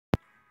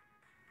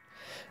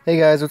Hey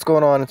guys, what's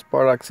going on? It's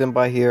Bardock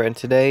Senpai here, and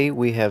today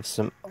we have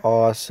some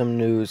awesome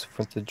news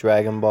from the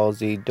Dragon Ball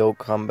Z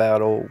Dokkan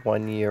Battle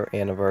 1 year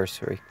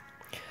anniversary.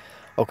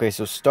 Okay,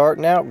 so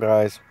starting out,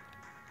 guys,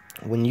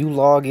 when you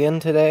log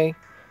in today,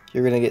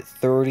 you're gonna get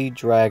 30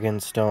 Dragon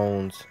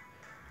Stones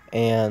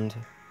and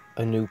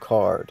a new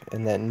card,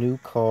 and that new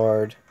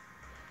card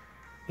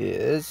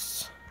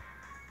is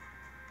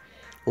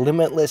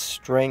Limitless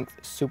Strength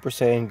Super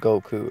Saiyan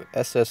Goku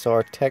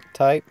SSR Tech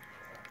Type.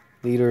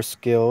 Leader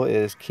skill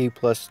is Ki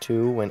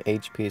 +2 when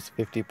HP is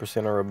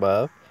 50% or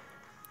above.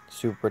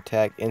 Super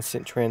attack,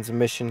 instant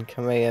transmission,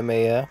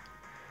 Kamehameha.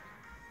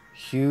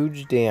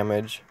 Huge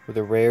damage with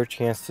a rare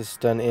chance to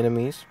stun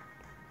enemies.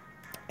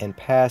 And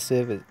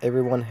passive is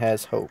Everyone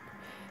Has Hope.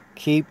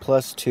 Ki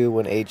 +2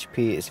 when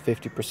HP is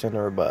 50%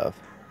 or above.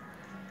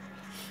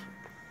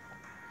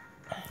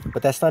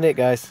 But that's not it,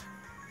 guys.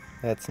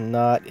 That's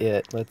not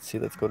it. Let's see,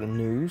 let's go to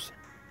news.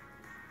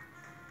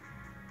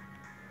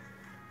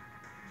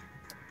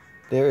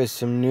 There is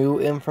some new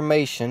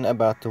information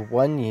about the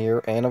 1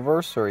 year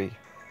anniversary.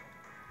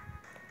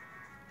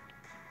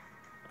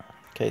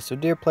 Okay, so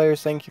dear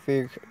players, thank you for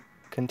your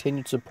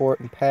continued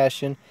support and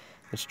passion.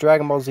 It's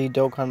Dragon Ball Z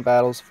Dokkan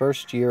Battle's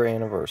 1st year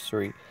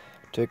anniversary.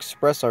 To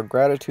express our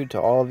gratitude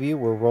to all of you,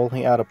 we're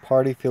rolling out a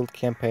party field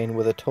campaign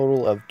with a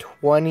total of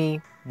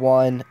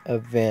 21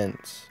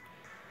 events.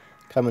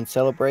 Come and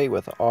celebrate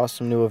with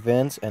awesome new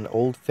events and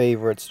old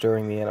favorites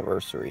during the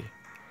anniversary.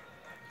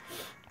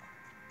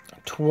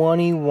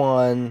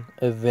 21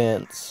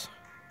 events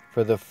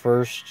for the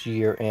 1st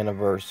year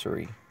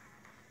anniversary.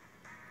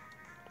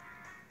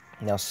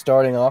 Now,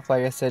 starting off,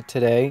 like I said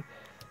today,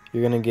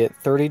 you're going to get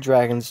 30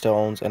 Dragon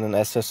Stones and an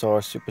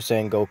SSR Super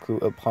Saiyan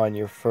Goku upon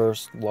your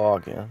first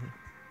login.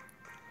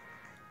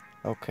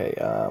 Okay,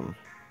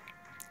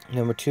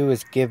 number 2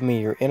 is Give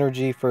Me Your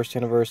Energy, 1st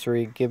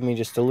anniversary. Give me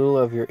just a little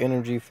of your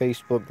energy.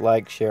 Facebook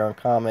like, share, and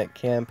comment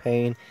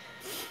campaign.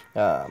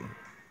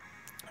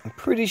 I'm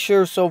pretty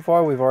sure so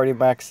far we've already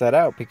maxed that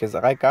out because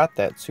I got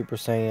that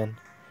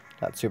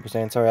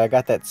I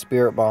got that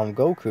Spirit Bomb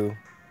Goku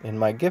in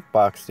my gift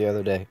box the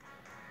other day.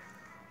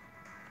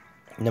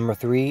 Number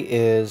 3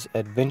 is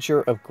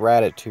Adventure of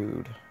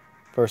Gratitude.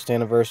 1st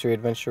anniversary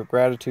Adventure of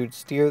Gratitude.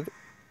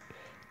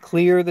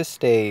 Clear the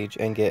stage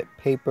and get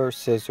Paper,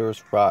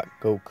 Scissors, Rock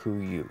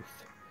Goku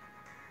Youth.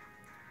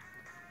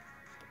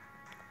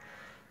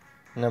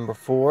 Number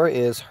 4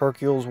 is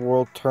Hercules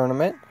World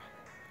Tournament.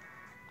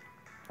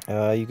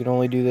 You can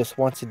only do this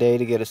once a day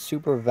to get a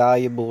super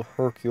valuable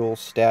Hercule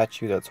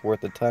statue that's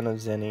worth a ton of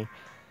Zenny.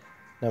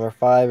 Number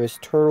 5 is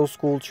Turtle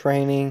School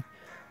Training.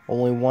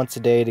 Only once a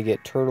day to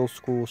get Turtle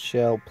School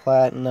Shell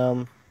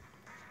Platinum.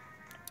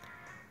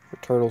 Or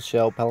Turtle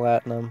Shell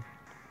Platinum.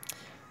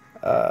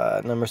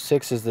 Number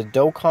 6 is the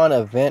Dokkan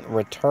Event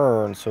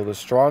Return. So the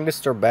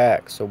strongest are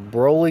back. So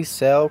Broly,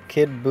 Cell,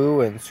 Kid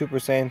Buu, and Super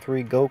Saiyan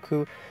 3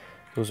 Goku.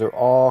 Those are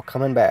all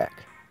coming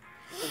back.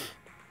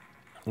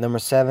 Number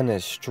 7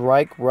 is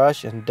Strike,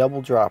 Rush, and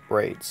Double Drop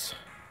Rates.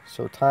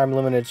 So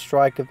time-limited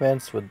strike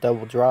events with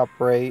double drop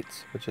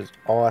rates, which is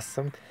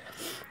awesome.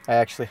 I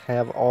actually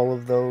have all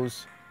of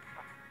those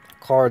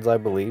cards, I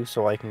believe,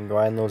 so I can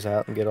grind those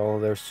out and get all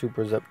of their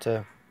supers up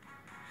to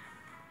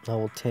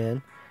level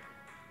 10.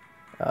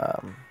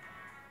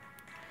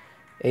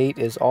 8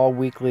 is all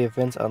weekly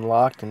events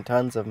unlocked and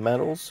tons of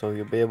medals, so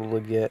you'll be able to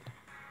get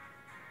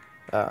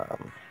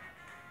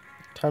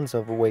tons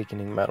of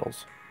awakening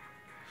medals.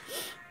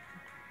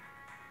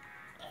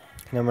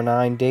 Number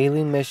 9,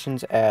 daily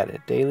missions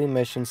added. Daily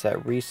missions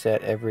that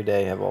reset every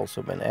day have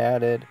also been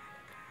added.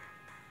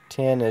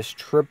 10 is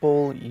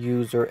triple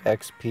user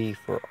XP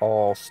for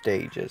all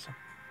stages.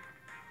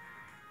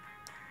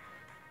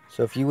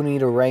 So if you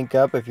need to rank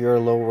up, if you're a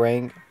low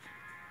rank,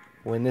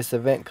 when this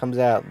event comes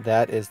out,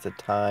 that is the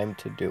time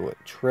to do it.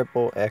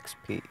 Triple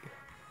XP.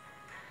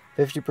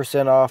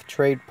 50% off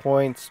trade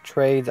points,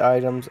 trades,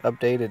 items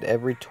updated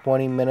every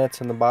 20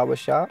 minutes in the Baba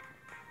shop.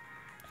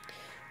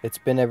 It's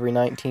been every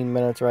 19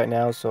 minutes right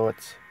now, so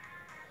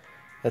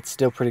that's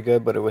still pretty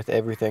good, but with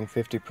everything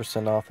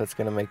 50% off, that's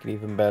going to make it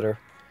even better.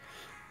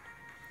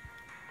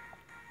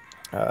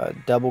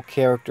 Double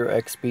character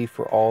XP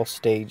for all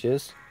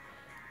stages.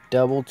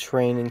 Double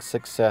training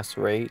success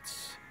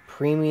rates.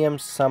 Premium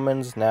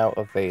summons now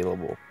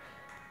available.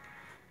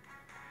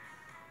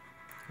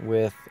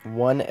 With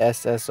 1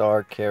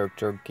 SSR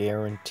character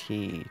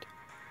guaranteed.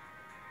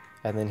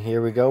 And then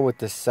here we go with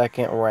the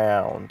second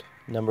round.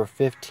 Number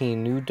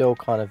 15, new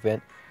Dokkan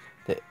event.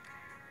 The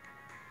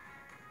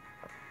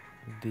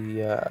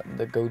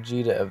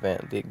Gogeta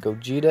event. The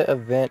Gogeta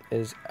event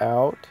is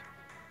out.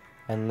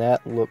 And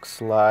that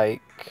looks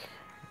like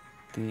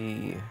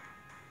the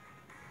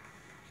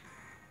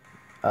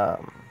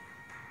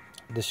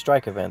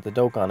strike event, the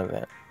Dokkan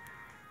event.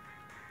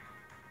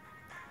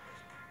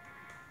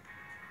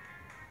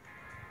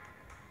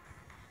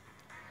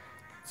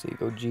 Let's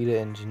see,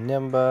 Gogeta and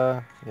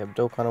Janemba. You have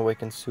Dokkan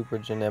Awakened Super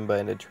Janemba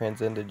into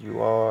Transcended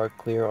UR.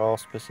 Clear all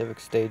specific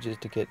stages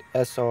to get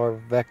SR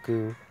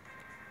Veku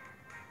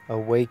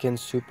Awakened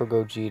Super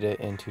Gogeta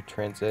into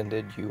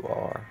Transcended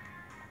UR.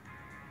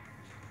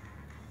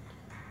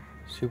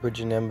 Super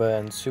Janemba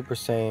and Super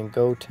Saiyan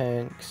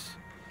Gotenks.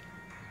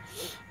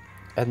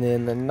 And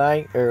then the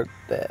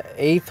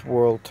 8th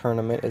World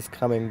Tournament is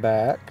coming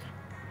back.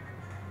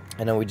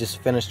 I know we just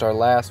finished our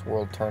last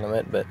World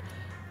Tournament, but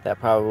that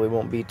probably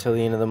won't be till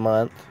the end of the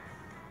month.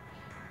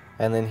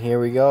 And then here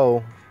we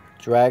go.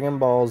 Dragon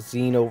Ball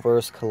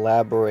Xenoverse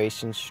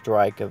collaboration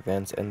strike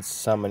events and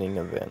summoning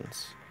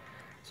events.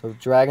 So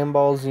Dragon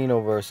Ball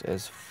Xenoverse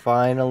is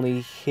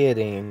finally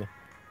hitting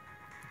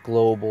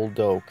Global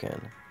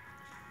Dokkan.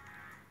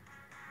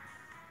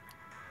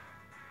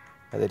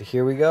 And then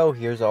here we go.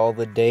 Here's all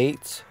the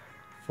dates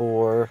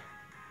for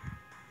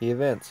the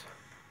events.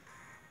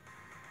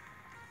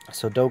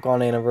 So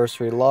Dokkan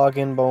Anniversary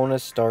Login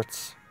bonus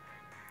starts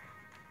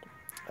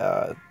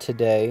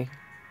today,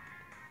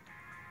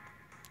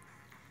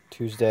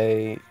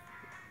 Tuesday,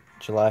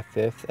 July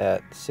 5th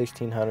at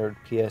 1600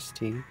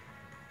 PST.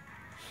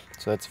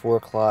 So that's 4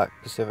 o'clock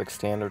Pacific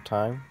Standard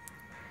Time.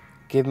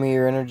 Give Me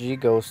Your Energy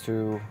goes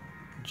through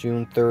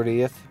June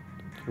 30th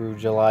through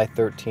July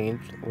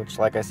 13th, which,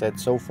 like I said,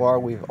 so far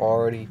we've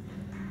already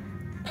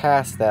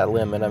passed that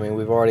limit. I mean,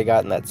 we've already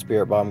gotten that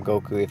Spirit Bomb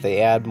Goku. If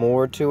they add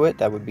more to it,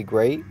 that would be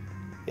great.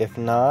 If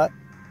not,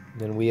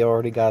 then we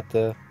already got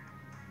the...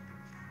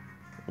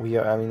 we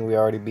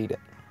already beat it.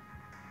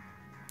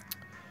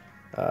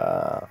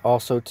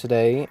 Also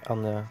today,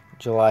 on the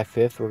July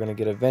 5th, we're going to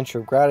get Adventure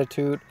of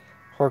Gratitude,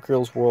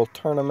 Hercules World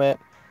Tournament,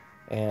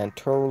 and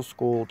Turtle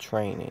School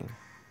Training.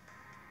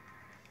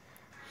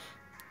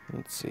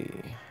 Let's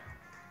see.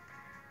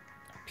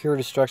 Pure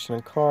Destruction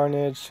and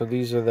Carnage. So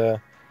these are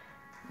the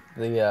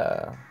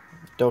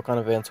Dokkan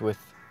events with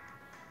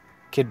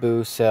Kid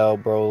Buu, Cell,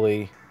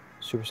 Broly,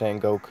 Super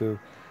Saiyan Goku.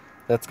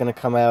 That's going to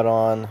come out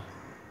on...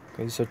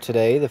 okay, so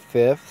today, the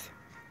 5th.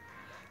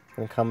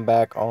 Going to come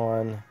back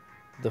on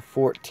the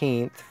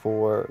 14th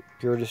for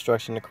Pure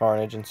Destruction to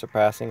Carnage and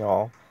Surpassing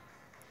All.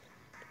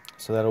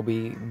 So that'll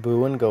be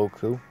Buu and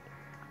Goku.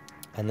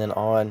 And then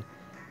on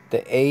the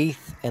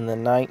 8th and the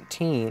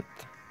 19th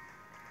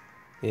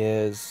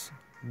is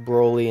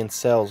Broly and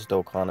Cell's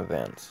Dokkan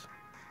events.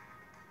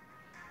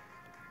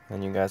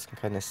 And you guys can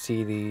kind of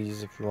see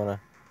these if you want to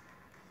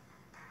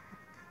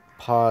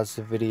pause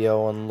the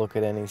video and look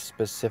at any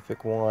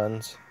specific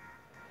ones.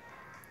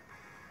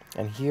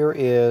 And here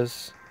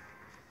is,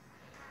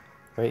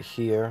 right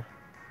here,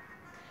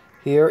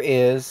 here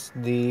is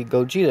the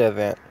Gogeta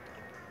event.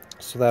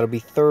 So that'll be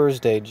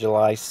Thursday,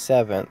 July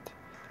 7th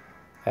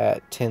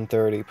at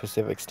 10:30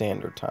 Pacific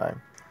Standard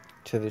Time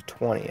to the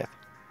 20th.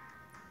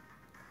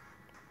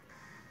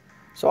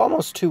 So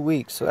almost 2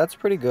 weeks, so that's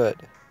pretty good.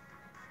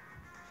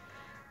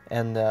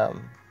 And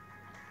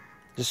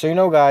just so you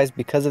know, guys,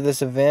 because of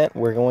this event,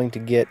 we're going to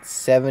get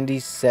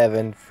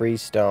 77 free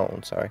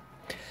stones. Sorry.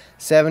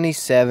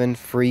 77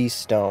 free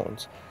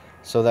stones.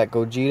 So that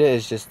Gogeta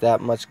is just that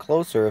much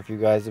closer if you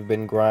guys have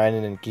been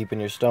grinding and keeping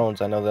your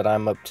stones. I know that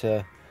I'm up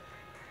to...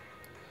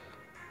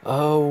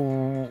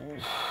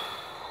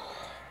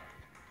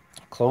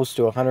 close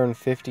to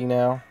 150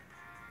 now.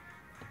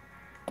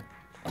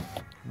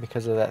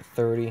 Because of that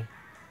 30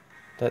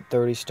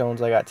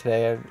 stones I got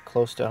today, I'm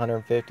close to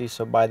 150.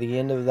 So by the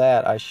end of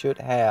that, I should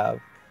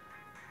have...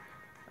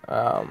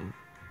 well,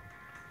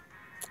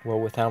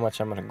 with how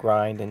much I'm going to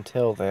grind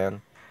until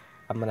then,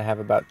 I'm going to have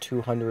about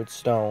 200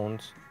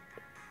 stones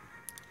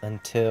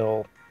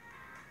until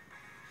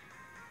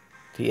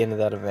the end of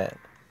that event.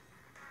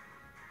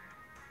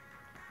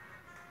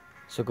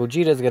 So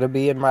Gogeta's going to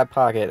be in my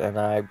pocket, and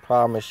I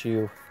promise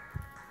you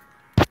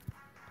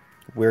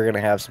we're going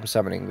to have some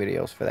summoning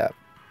videos for that.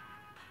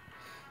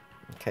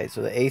 Okay,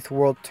 so the 8th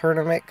World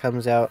Tournament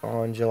comes out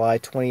on July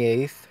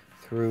 28th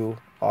through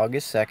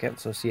August 2nd,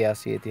 so see at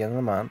the end of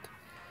the month.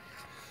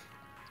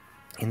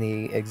 And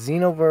the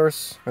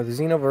Xenoverse, or the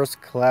Xenoverse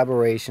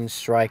Collaboration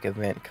Strike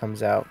event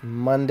comes out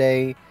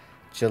Monday,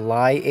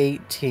 July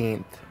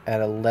 18th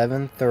at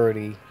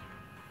 11:30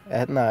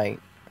 at night,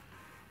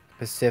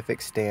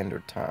 Pacific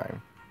Standard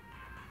Time.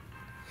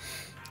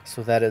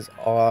 So that is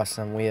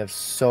awesome. We have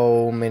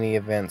so many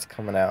events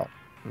coming out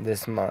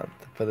this month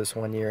for this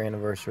 1-year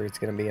anniversary. It's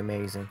going to be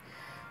amazing.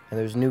 And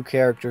there's new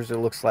characters, it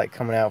looks like,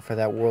 coming out for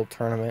that World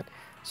Tournament.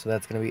 So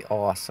that's going to be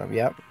awesome.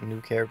 Yep,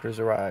 new characters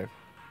arrive.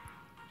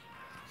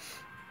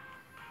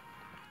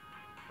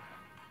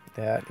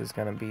 That is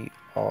going to be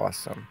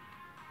awesome.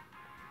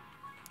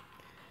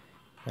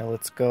 Now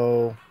let's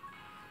go.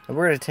 And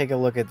we're going to take a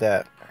look at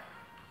that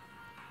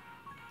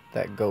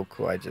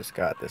Goku I just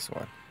got, this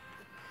one.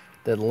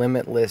 The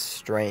Limitless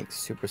Strength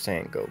Super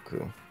Saiyan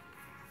Goku.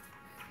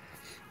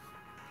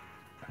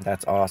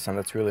 That's awesome.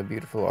 That's really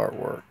beautiful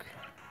artwork.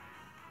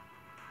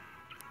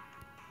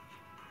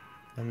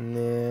 And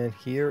then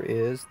here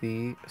is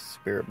the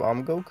Spirit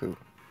Bomb Goku.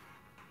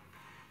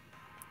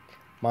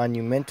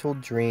 Monumental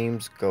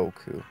Dreams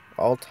Goku.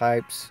 All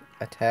types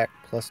attack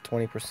plus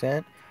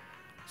 20%.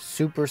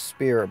 Super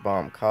Spirit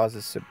Bomb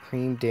causes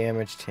supreme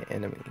damage to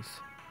enemies.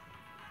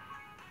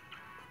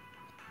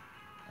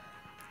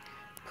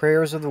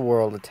 Prayers of the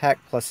World. Attack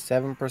plus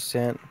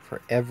 7%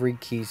 for every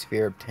key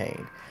sphere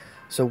obtained.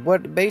 So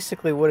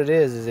basically what it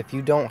is if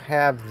you don't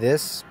have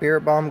this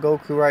Spirit Bomb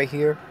Goku right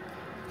here,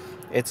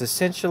 it's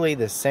essentially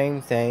the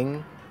same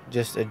thing,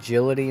 just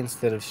agility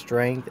instead of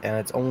strength, and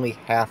it's only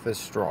half as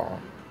strong.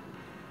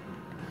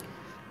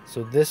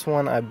 So this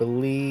one, I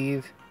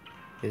believe,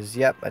 is,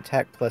 yep,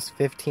 attack plus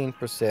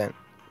 15%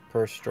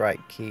 per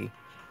strike key.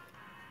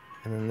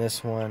 And then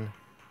this one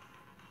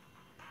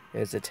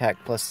is attack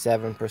plus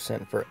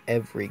 7% for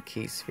every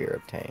key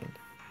sphere obtained.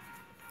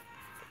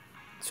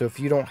 So if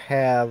you don't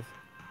have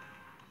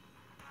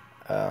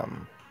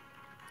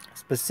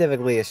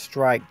specifically a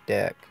strike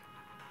deck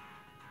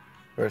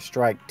or a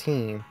strike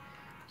team,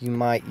 you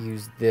might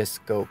use this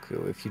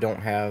Goku if you don't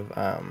have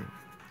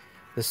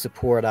the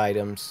support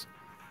items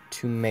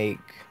to make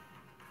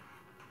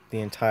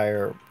the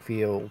entire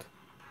field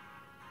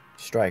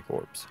strike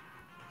orbs.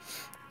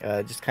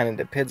 Just kind of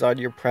depends on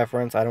your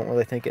preference. I don't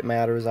really think it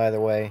matters either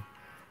way.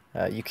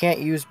 You can't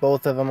use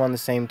both of them on the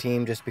same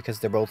team just because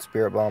they're both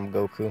Spirit Bomb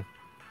Goku.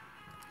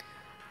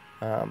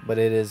 But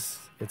it's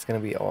going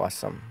to be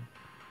awesome.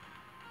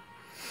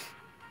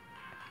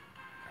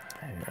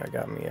 Here, I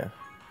got me a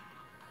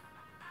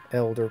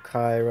Elder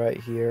Kai right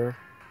here.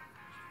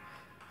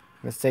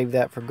 I'm going to save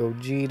that for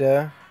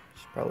Gogeta.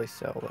 Should probably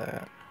sell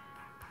that.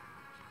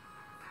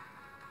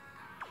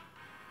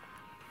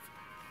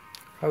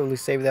 Probably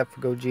save that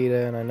for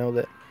Gogeta, and I know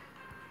that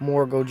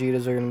more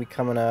Gogetas are going to be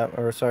coming up,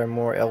 or sorry,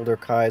 more Elder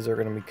Kais are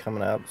going to be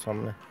coming up, so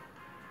I'm going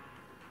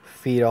to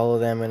feed all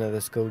of them into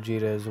this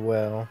Gogeta as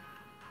well.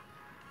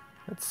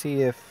 Let's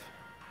see if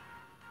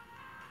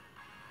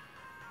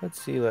the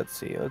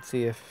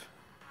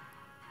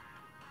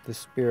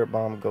Spirit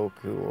Bomb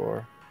Goku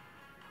or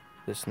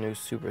this new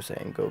Super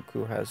Saiyan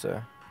Goku has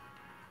a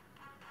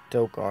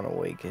Dokkan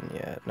Awaken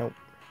yet. Nope.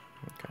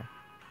 Okay.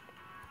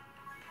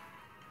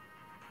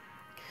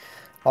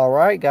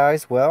 Alright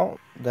guys, well,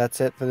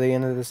 that's it for the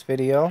end of this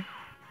video.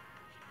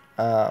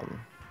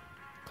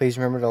 Please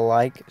remember to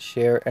like,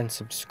 share, and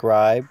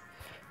subscribe.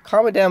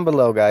 Comment down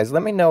below, guys.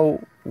 Let me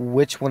know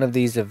which one of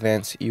these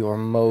events you are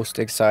most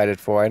excited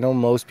for. I know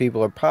most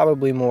people are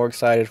probably more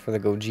excited for the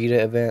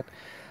Gogeta event.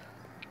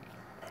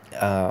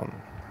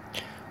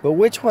 But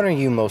which one are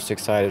you most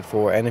excited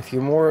for? And if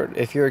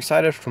you're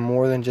excited for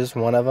more than just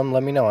one of them,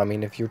 let me know. I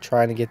mean, if you're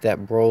trying to get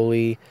that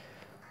Broly,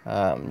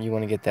 you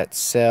want to get that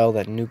Cell,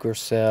 that Nuker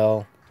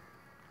Cell,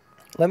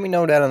 let me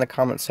know down in the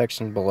comment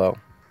section below.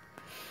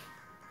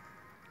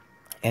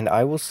 And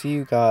I will see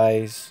you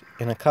guys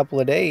in a couple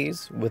of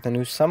days with a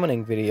new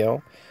summoning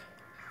video.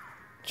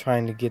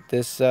 Trying to get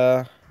this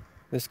this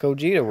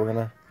Gogeta. We're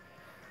gonna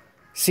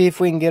see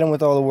if we can get him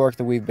with all the work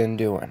that we've been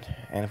doing.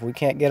 And if we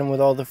can't get him with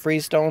all the free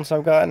stones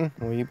I've gotten,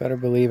 well, you better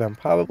believe I'm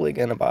probably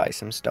gonna buy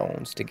some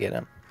stones to get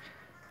him.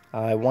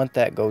 I want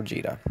that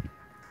Gogeta.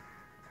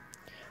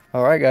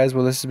 Alright guys,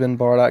 well this has been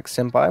Bardock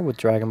Senpai with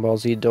Dragon Ball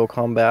Z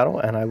Dokkan Battle,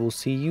 and I will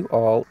see you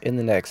all in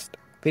the next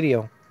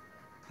video.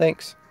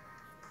 Thanks.